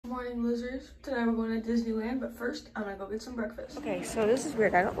morning, losers. Today we're going to Disneyland, but first I'm gonna go get some breakfast. Okay, so this is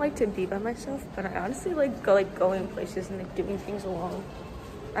weird. I don't like to be by myself, but I honestly like going places and like doing things alone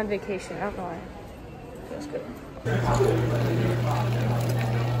on vacation. I don't know why. It feels good.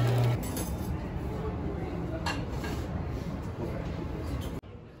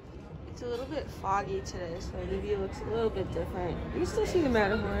 It's a little bit foggy today, so the view looks a little bit different. You can still see the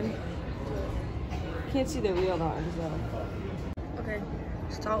Matterhorn. Can't see the real ones though. Okay,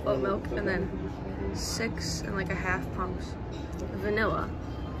 salt oat milk and then 6 1/2 pumps of vanilla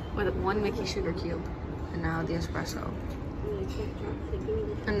with 1 Mickey sugar cube, and now the espresso.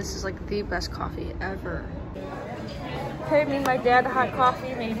 And this is like the best coffee ever. Okay, made my dad a hot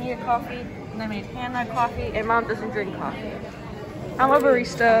coffee, made me a coffee, and I made Hannah a coffee, and Mom doesn't drink coffee. I'm a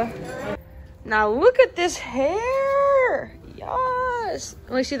barista. Now look at this hair! Yes!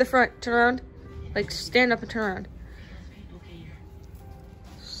 Let me see the front, turn around. Like stand up and turn around.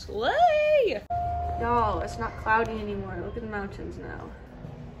 Slay! No, it's not cloudy anymore. Look at the mountains now.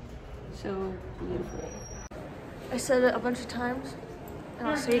 So beautiful. I said it a bunch of times, and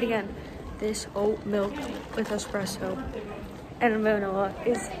I'll say it again. This oat milk with espresso and vanilla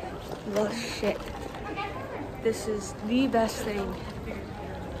is the shit. This is the best thing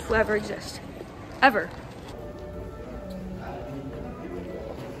to ever exist. Ever.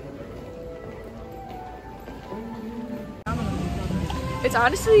 It's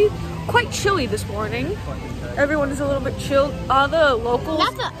honestly quite chilly this morning. Everyone is a little bit chilled. All the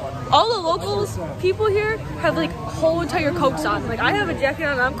locals people here have like whole entire coats on. Like I have a jacket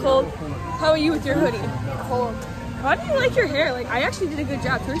on, I'm cold. How are you with your hoodie? Cold. How do you like your hair? Like I actually did a good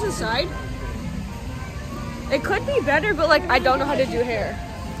job. Turn to the side. It could be better, but like I don't know how to do hair.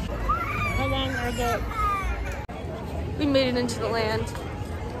 How long are the... We made it into the land.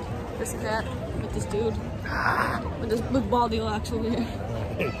 This cat with this dude. With baldy locks over here.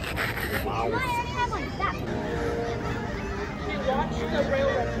 Watch the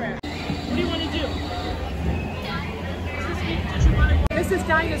railroad track. What do you want to do? This is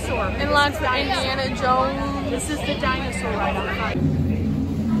dinosaur. In line for Indiana Jones. This is the dinosaur ride on the high.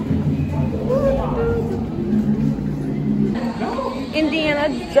 Indiana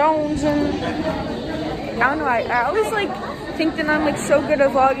Jones and I don't know. I always like think that I'm like so good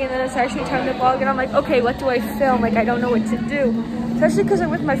at vlogging, and then it's actually time to vlog, and I'm like, okay, what do I film? Like I don't know what to do, especially because I'm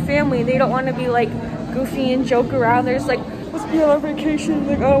with my family. They don't want to be like goofy and joke around. They're just like, let's be on our vacation.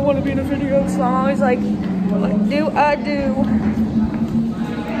 Like I don't want to be in a video, so I'm always like, what do I do?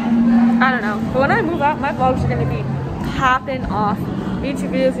 I don't know. But when I move out, my vlogs are gonna be popping off.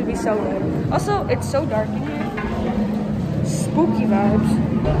 YouTube videos would be so good. Also, it's so dark in here. Spooky vibes.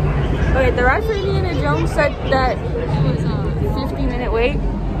 Okay, the ride for Indiana Jones said that it was a 50-minute wait,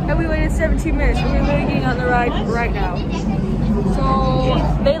 and we waited 17 minutes. We're literally getting on the ride right now. So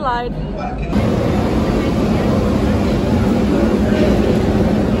they lied.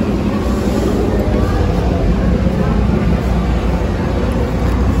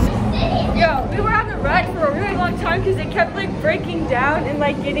 Yo, we were on the ride for a really long time because it kept like breaking down and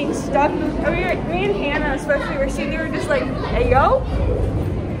like getting stuck. And me and Hannah especially were sitting there just like, hey yo.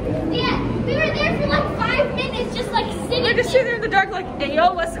 Yeah, we were there for like 5 minutes, just like sitting. We were just sitting there in the dark, like, hey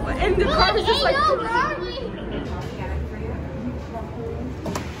yo, what's? And the car was just like. Yo, where are we?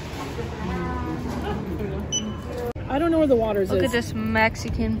 I don't know where the water is. Look at this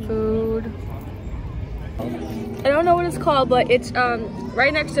Mexican food. I don't know what it's called, but it's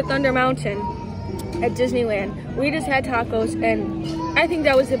right next to Thunder Mountain at Disneyland. We just had tacos, and I think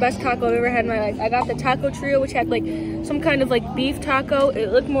that was the best taco I've ever had in my life. I got the taco trio, which had like some kind of like beef taco.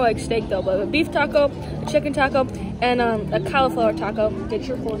 It looked more like steak though, but a beef taco, a chicken taco, and a cauliflower taco.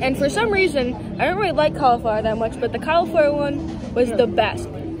 And for some reason, I don't really like cauliflower that much, but the cauliflower one was the best.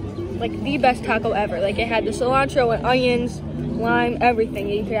 Like the best taco ever. Like it had the cilantro and onions, lime, everything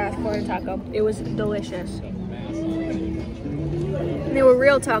you could ask for in a taco. It was delicious. And they were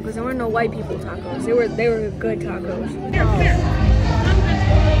real tacos. They weren't no white people tacos. They were good tacos.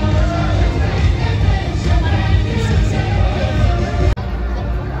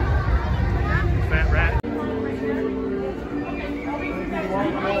 Fat rat.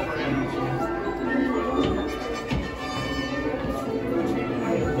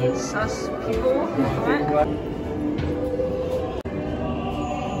 Sus people. What?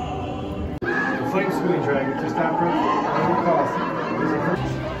 Flame smoothie dragon, just after it cost.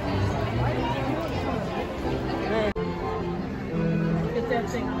 Get that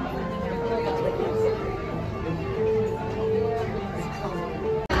thing.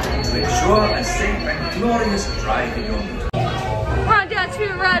 To ensure a safe and glorious drive in your motor. We're on down to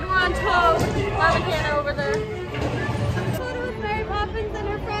ride, we're on tow. Mom and Hannah over there. Photo with Mary Poppins and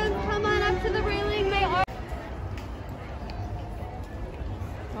her friends.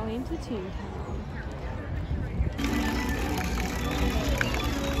 going to Teen Town.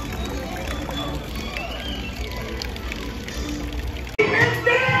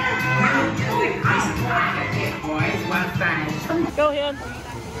 Go ahead.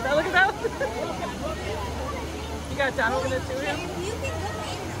 Look at that. You got Tana looking at him?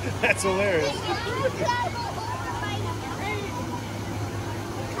 That's hilarious.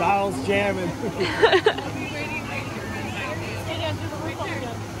 Styles jamming.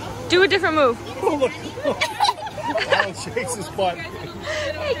 Do a different move. Oh, look. Alan shakes his butt.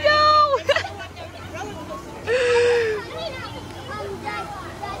 Hey, go!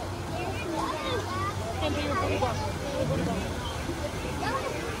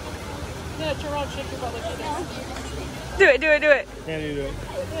 Yeah, turn around, shake your butt like you Do it, do it, do it. Can you do it?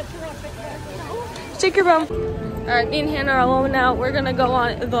 Shake your bum. Alright, me and Hannah are alone now. We're gonna go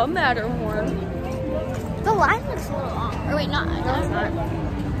on the Matterhorn. The line looks a little off. Or wait, not. No, it's not.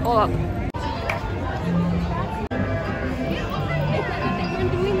 Hold up.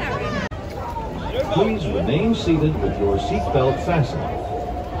 Please remain seated with your seatbelt fastened.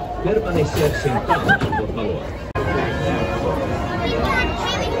 Permanecer sentados, por favor.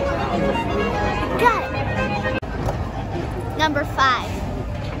 Got it. Number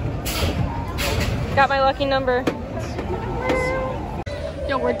 5. Got my lucky number.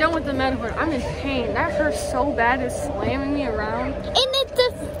 Yo, we're done with the Matterhorn. I'm in pain. That hurts so bad. It's slamming me around. And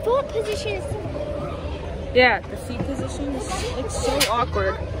the foot position is... Yeah, the seat position is like so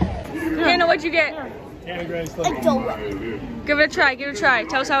awkward. Hannah, what'd you get? adorable. Give it a try. Give it a try.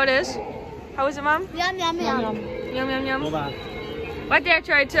 Tell us how it is. How is it, Mom? Yum, yum, yum. Yum, yum, yum. Hold on. My dad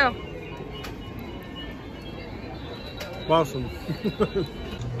tried too. Awesome.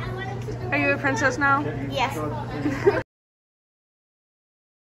 Are you a princess now? Yes.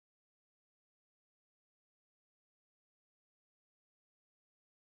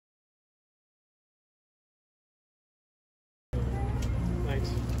 Thanks.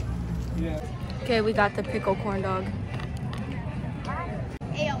 Yeah. Okay, we got the pickle corn dog. If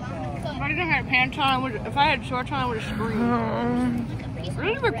I didn't have pants on, if I had shorts on, I would have screamed.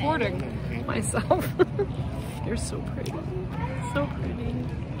 Really recording myself. You're so pretty. So pretty.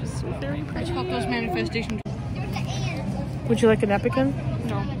 Just so very pretty. Let's hope those manifestations. Would you like a napkin?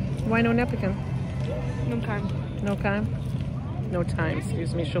 No. Why no napkin? No time. No time? No time,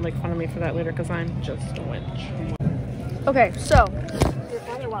 excuse me. She'll make fun of me for that later because I'm just a wench. Okay, so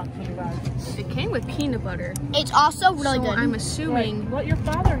it came with peanut butter. It's also really So good. I'm assuming. Let your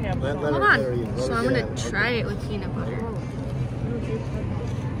father have some. Hold on. So I'm gonna try it with peanut butter.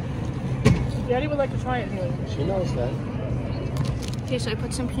 Daddy would like to try it, Haley. She knows that. Okay, so I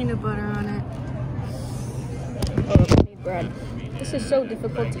put some peanut butter on it. Oh, I need bread. This is so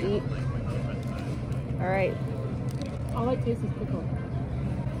difficult to eat. All right. All I taste is pickle.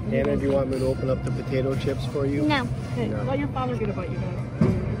 Hannah, do you want me to open up the potato chips for you? No. Hey, No. let your father get a bite, you guys.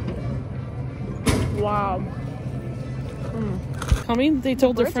 Wow. Coming? They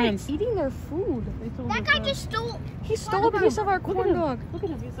told their friends. Eating their food. They told That their guy friends. just stole. He stole a piece of our Look at corn him. dog. Look at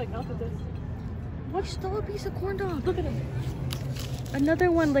him. He's like, out of this. What? Stole a piece of corn dog. Look at him.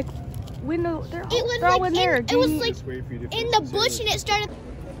 Another one, like, window. They're all, It was they're all like in there. it was like Just wait for you to in finish the the bush, and sandwich. it started.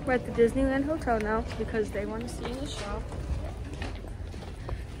 We're at the Disneyland Hotel now because they want to see in the shop.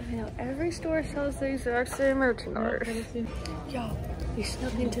 I know every store sells the exact same merchandise. Yo, we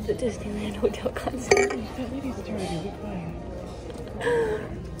snuck into the Disneyland Hotel concert. That lady's dirty. Be quiet.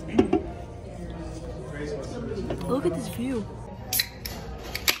 Look at this view.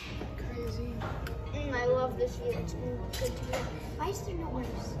 I love this view. It's good to be. Why is there no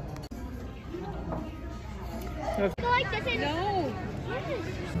others? Go like this and No.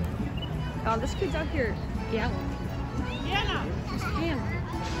 Oh, this kid's out here. Yeah. Yeah.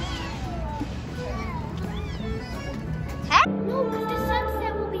 no, because the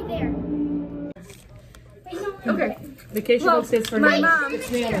sunset will be there. Wait, no. Okay. Vacation Well, upstairs for my me. mom-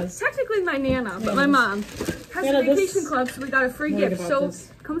 It's Nana's. Technically my Nana, but my mom has Nana, a this- vacation club, so we got a free Worried gift. about So this.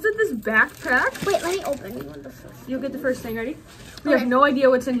 comes with this backpack. Wait, let me open you one the first. You'll get the first thing. Ready? We have no idea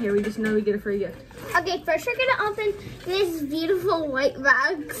what's in here. We just know we get a free gift. Okay, first we're gonna open this beautiful white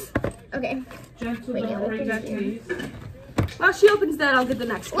bags. Okay. Wait, yeah, open it here. While she opens that, I'll get the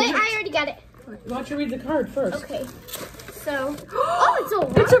next one. Wait, I already got it. Why don't you read the card first? Okay. So, oh, it's a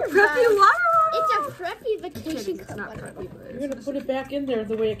water It's a bag. preppy water It's bottle. a preppy vacation It's cup. not preppy, but You're gonna put it back in there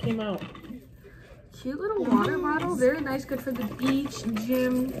the way it came out. cute little water bottle. Very nice. Good for the beach,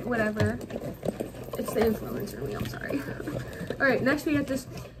 gym, whatever. It's the influencer in me. I'm sorry. All right. Next we got this.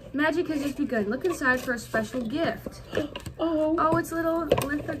 Magic has just begun. Look inside for a special gift. Oh, Oh, it's little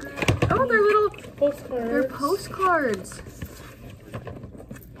lithographs. Oh, they're little. postcards. They're postcards.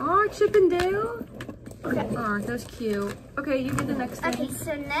 Oh, Chip and Dale. Okay. Oh, that's cute. Okay, you get the next thing. Okay,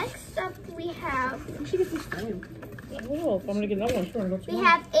 so next up we have. You should get this frame. Oh, if I'm gonna get another one, sure. We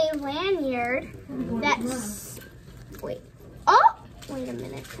have a lanyard that's. Wait. Oh! Wait a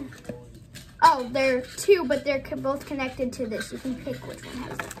minute. Oh, there are two, but they're both connected to this. You can pick which one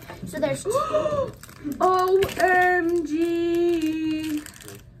has it. So there's two. OMG.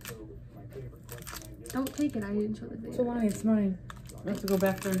 Don't take it. I didn't show the video. So why? It's mine. I have to go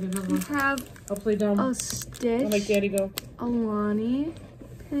back there and get another We one. have I'll play dumb. a I'll Stitch, make Daddy go. a Lonnie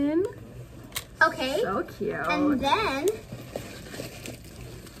pin. Okay. So cute. And then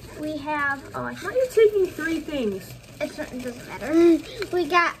we have. Oh, I Why are you taking 3 things? it doesn't matter. We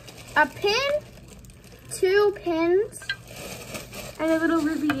got a pin, 2 pins, And a little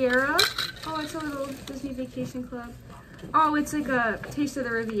Riviera. Oh, it's a little Disney Vacation Club. Oh, it's like a Taste of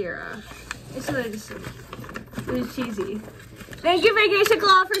the Riviera. It's really just really cheesy. Thank you, Vacation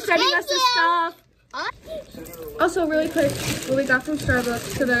Club, for sending Thank us this you. stuff. Also, really quick, what we got from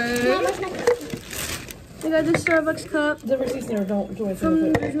Starbucks today. We got this Starbucks cup Never season or don't enjoy from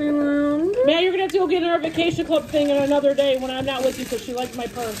it. Disneyland. Man, you're gonna have to go get our vacation club thing on another day when I'm not with you because she liked my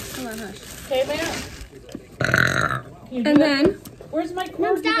purse. Hold on, hush. Okay, man? And then, Where's my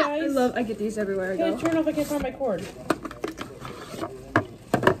cord, you guys? I get these everywhere I Okay, go. turn off, I can't find my cord.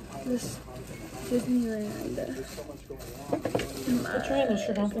 This Disneyland. I'll try this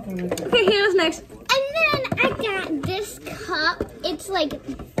shirt, I don't think I'm gonna do it. Okay, here's next. And then I got this cup. It's like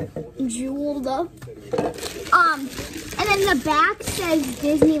jeweled up. And then the back says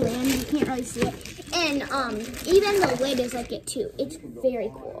Disneyland. You can't really see it. And even the lid is like it too. It's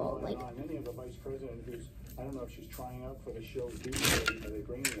very cool. Like. Many of the vice president who's, I don't know if she's trying out for the show too, are they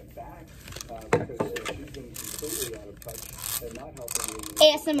bringing it back? Because she's been completely out of touch and not helping with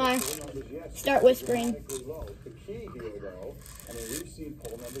ASMR. Start whispering. The key here, though, I mean, we've seen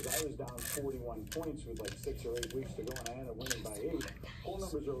poll numbers. I was down 41 points with like 6 or 8 weeks to go, and I ended up winning by 8. Poll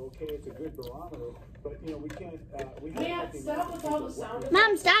numbers are okay; it's a good barometer, but you know we can't. We have stop with all the sound.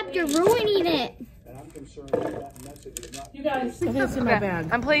 Mom, stop! You're ruining it. and I'm concerned that message is not. You guys, I think it's in my bag.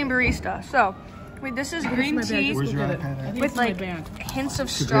 I'm playing barista. So, wait, this is green tea Where's your iPad at? with like hints of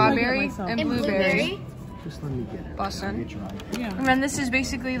strawberry and blueberry. Just let me get it. Bussin'. Get your iPad. Yeah. And then this is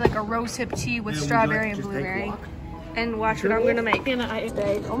basically like a rose hip tea with Yeah, strawberry and just take a blueberry. walk. And watch what I'm gonna make. Tana,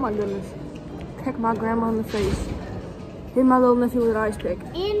 Oh my goodness. Kick my grandma in the face. Hit my little nephew with an ice pick.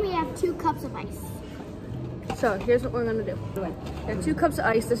 And we have 2 cups of ice. So here's what we're gonna do. We have 2 cups of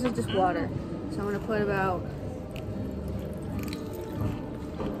ice. This is just water. So I'm gonna put about.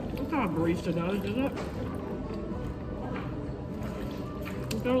 That's how a barista does, is it?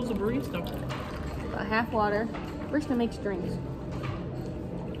 What goes a barista? About half water. Barista makes drinks.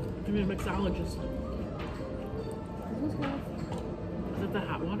 Give me a mixologist. Is it the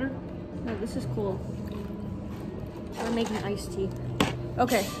hot water? No, this is cold. I'm making iced tea.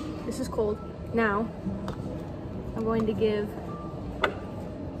 Okay, this is cold. Now, I'm going to give.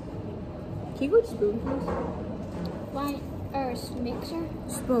 Can you go with a spoon, please? Why? Or a mixer?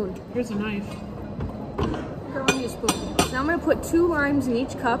 Spoon. Here's a knife. Here, let me use a spoon. Now I'm gonna put 2 limes in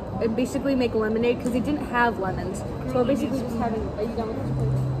each cup and basically make lemonade because they didn't have lemons. So I'm basically just having. Are you done with this,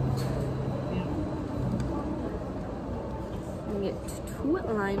 please? I'm gonna get 2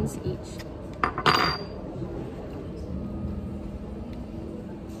 limes each.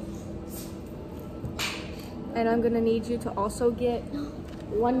 And I'm gonna need you to also get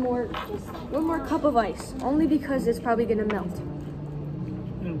one more cup of ice, only because it's probably gonna melt.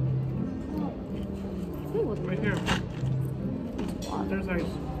 Right here. There's ice.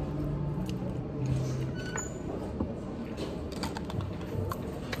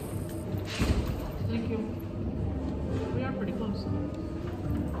 Thank you. We are pretty close.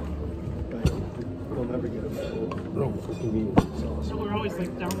 We'll never get it. No, for convenience. So we're always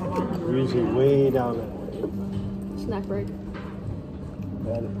like down the bottom. We're usually way down that way. Snack break.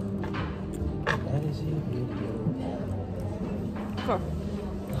 That is it. Sure.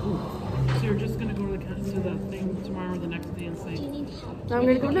 So you're just gonna go to the thing tomorrow or the next day and say. Now I'm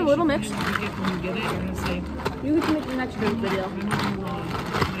gonna go to the little mix. When you get it, you're gonna say. You get to make the next drink video. I know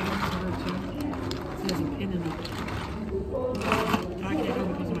her too. It has a pin in it. I can't go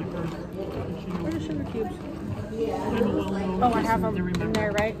because of my purse. Where are the sugar cubes? Oh, I have them in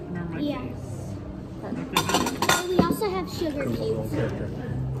there, right? Yes. We also have sugar cubes.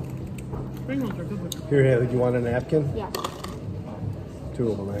 Spring rolls are good. Here, do you want a napkin? Yeah. 2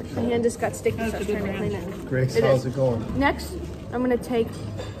 of them, My actually. hand just got sticky, so I was trying to clean it. Grace, It how's is. it going? Next, I'm gonna take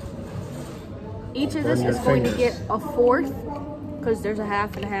each of this Run your is going to fingers. get a 1/4 because there's a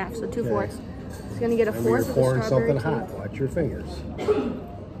half and a half, so 2/4. It's gonna get a 1/4 Remember, you're of the pouring strawberry something tea. hot. Watch your fingers.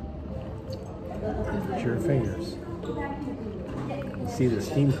 It's your fingers. See the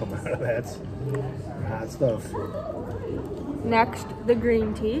steam come out of that. It's hot stuff. Next, the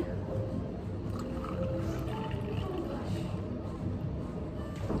green tea.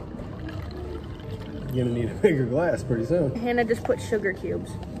 You're gonna need a bigger glass pretty soon. Hannah just put sugar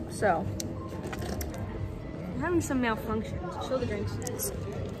cubes, so I'm having some malfunctions. Show the drinks.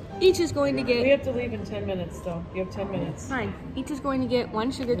 Each is going to get. We have to leave in 10 minutes, though. You have 10 minutes. Fine. Each is going to get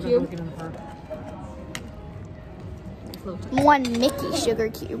 1 sugar cube. One Mickey sugar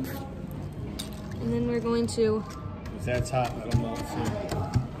cube. And then we're going to. If that's hot, I don't know.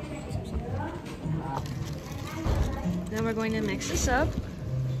 Then we're going to mix this up.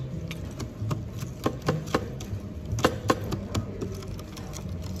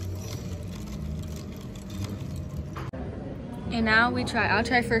 And now we try. I'll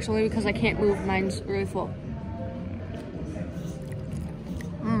try first only because I can't move. Mine's really full.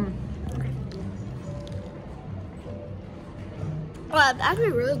 Wow, that's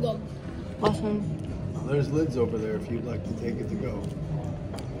actually really good. Awesome. Well, there's lids over there if you'd like to take it to go.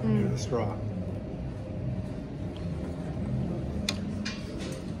 Near the straw.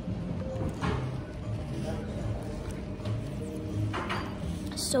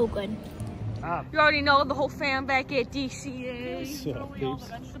 So good. You already know the whole fam back at DCA.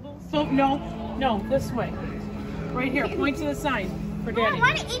 So, no, this way. Right here, point to the sign for Daddy. I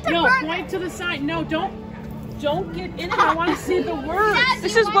want to eat the No, burger. point to the sign. No, don't get in it. I want to see the words.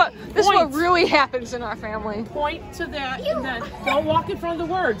 This is what really happens in our family. Point to that and then don't walk in front of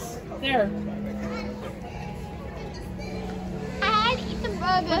the words. There. I want to eat the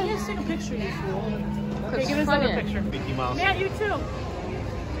burger. Let's take a picture of you, fool. Okay, give us another picture. Mickey Mouse. Matt, you too.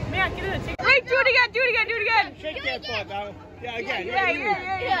 Matt, get in it. Wait, do it again. Shake that butt, Donald. Yeah, again.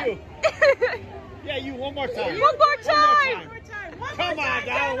 Yeah. Yeah, you. One more time. One more time. Come on,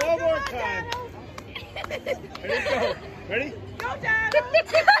 Donald. One more time. Ready, go. Ready? Go, Donald.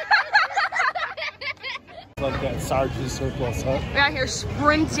 Like that sergeant surplus, huh? We're out here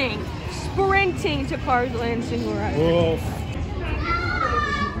sprinting to Parkland Single Ride. Whoa.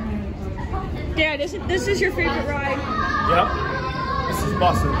 Dad, this is your favorite ride? Yep. This is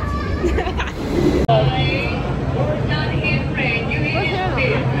busting.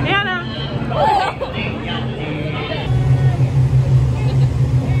 Anna.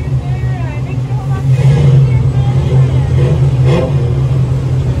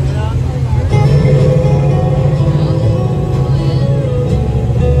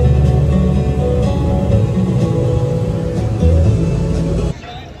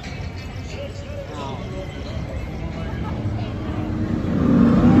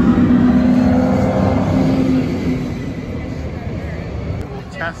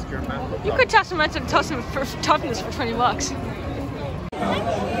 You could test mental toughness for 20 bucks.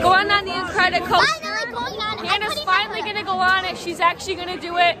 Going on the Incredicoaster. Finally going on it. Hannah's finally gonna go on it. She's actually gonna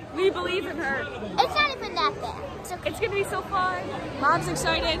do it. We believe in her. It's not even that bad. It's okay. It's gonna be so fun. Mom's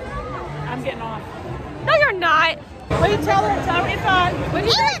excited. I'm getting off. No, you're not. What do you tell her what you thought? What do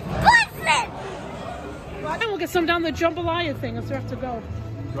you think? Then we'll get some down the jambalaya thing. That's where we have to go.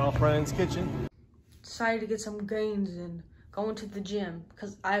 Ralph Ryan's kitchen. Decided to get some gains in. Going to the gym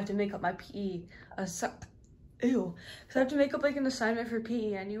because I have to make up my PE. Because I have to make up like an assignment for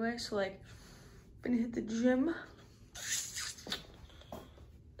PE anyway. So like, I'm gonna hit the gym.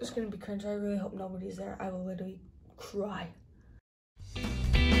 It's gonna be cringe. I really hope nobody's there. I will literally cry.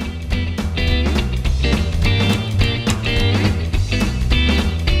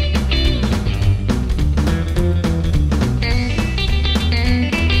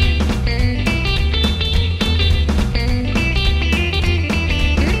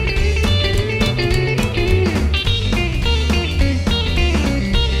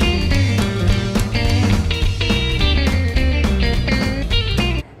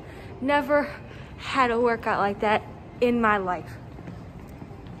 Never had a workout like that in my life.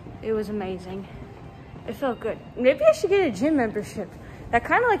 It was amazing. It felt good. Maybe I should get a gym membership. That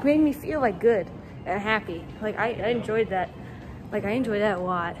kind of like made me feel like good and happy. Like I enjoyed that. Like I enjoyed that a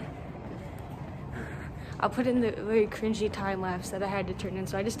lot. I'll put in the very cringy time lapse that I had to turn in.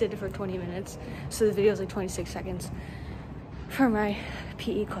 So I just did it for 20 minutes. So the video is like 26 seconds for my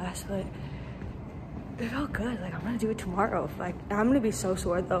PE class, but it felt good. Like I'm gonna do it tomorrow. Like I'm gonna be so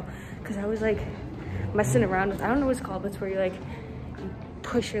sore though, because I was like messing around with, I don't know what it's called, but it's where you like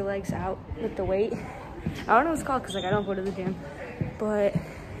push your legs out with the weight. I don't know what it's called because like I don't go to the gym, but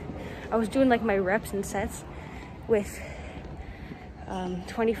I was doing like my reps and sets with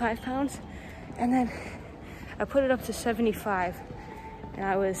 25 pounds, and then I put it up to 75, and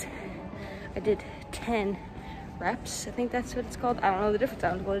I did 10 reps. I think that's what it's called. I don't know the difference.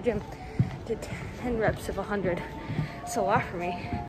 I don't go to the gym. did 10 reps of 100. It's a lot for me.